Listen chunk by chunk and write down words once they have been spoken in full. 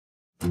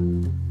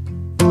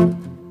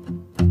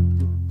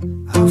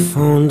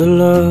found a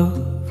love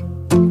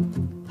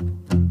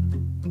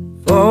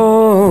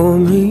for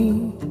me.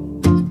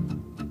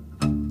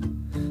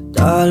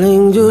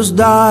 Darling, just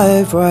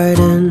dive right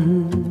in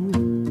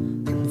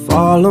and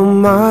follow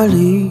my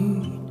lead.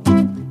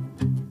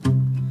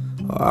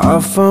 I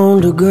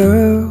found a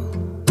girl,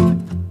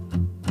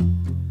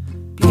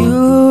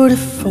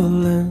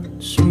 beautiful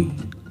and sweet.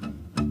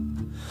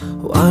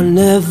 Oh, I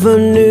never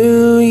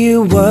knew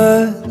you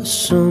were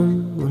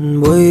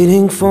someone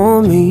waiting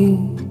for me.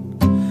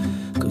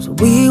 'Cause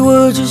we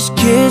were just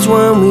kids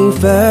when we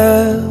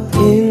fell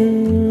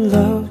in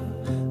love,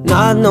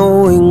 not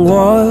knowing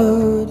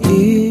what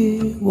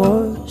it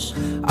was.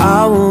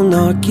 I will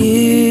not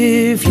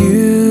give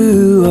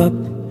you up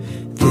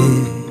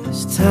this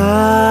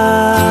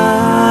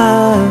time,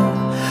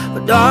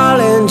 but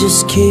darling,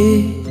 just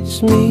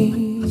kiss me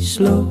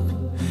slow.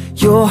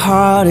 Your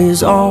heart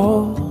is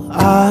all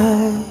I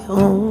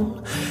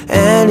own,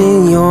 and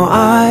in your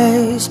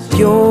eyes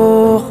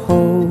you're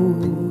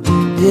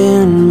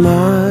holding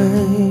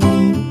mine.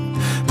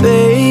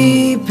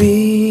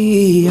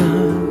 Baby,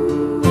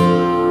 I'm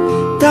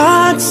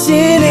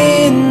dancing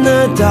in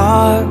the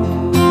dark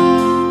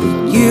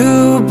with you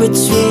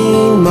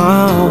between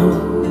my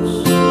arms,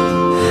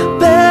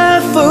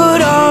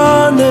 barefoot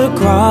on the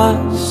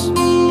grass,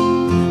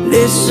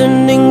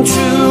 listening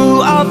to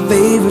our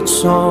favorite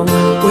song.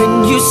 When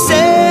you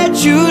said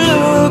you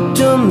looked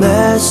a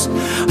mess,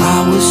 I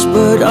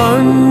whispered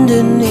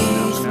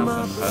underneath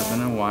my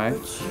husband and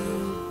wife.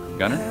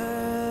 Gunner,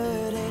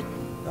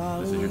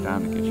 this is your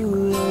time to get you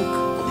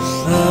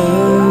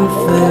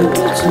perfect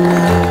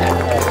tonight.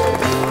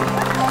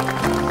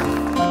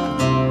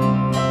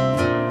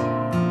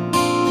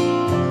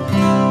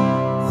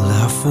 Well,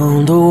 I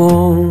found a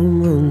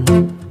woman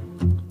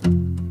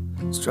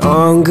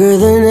stronger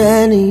than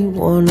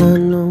anyone I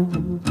know.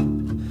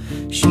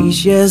 She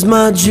shares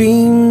my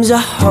dreams.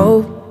 I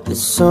hope that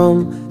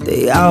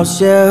someday I'll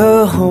share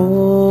her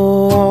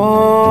home.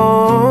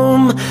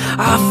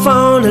 I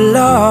found a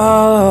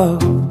love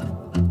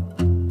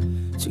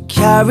to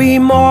carry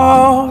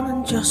more than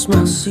just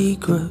my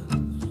secret,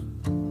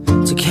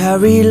 to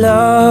carry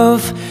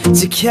love,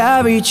 to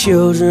carry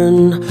children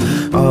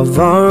of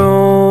our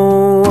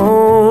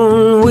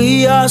own. We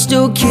are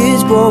still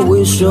kids, but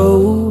we're so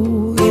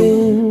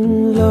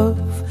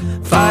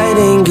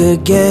fighting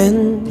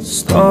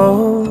against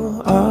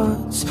all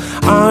odds.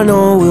 I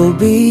know we'll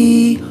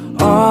be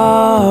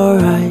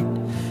alright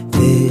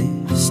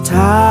this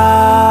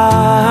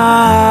time.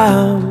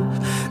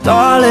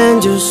 Darling,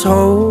 just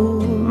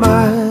hold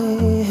my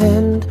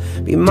hand.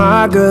 Be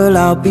my girl,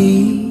 I'll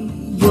be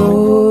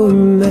your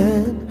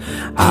man.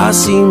 I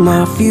see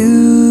my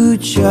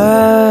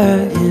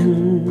future in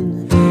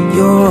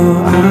your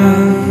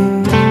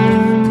eyes.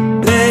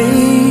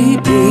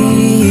 Baby,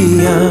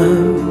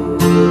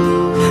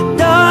 I'm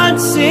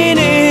dancing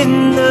in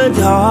the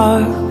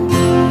dark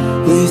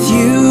with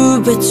you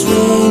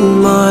between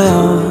my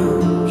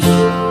arms,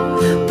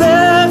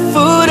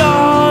 barefoot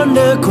on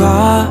the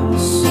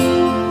grass,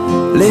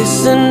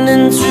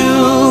 listening to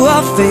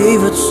our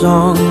favorite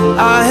song.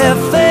 I have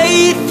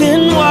faith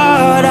in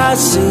what I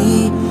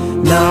see.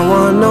 Now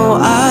I know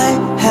I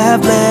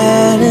have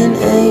met an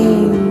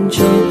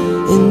angel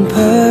in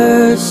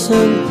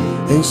person,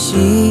 and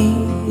she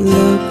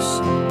looks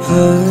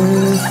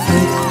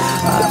perfect.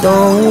 I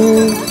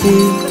don't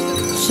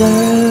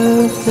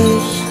deserve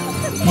this.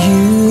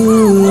 You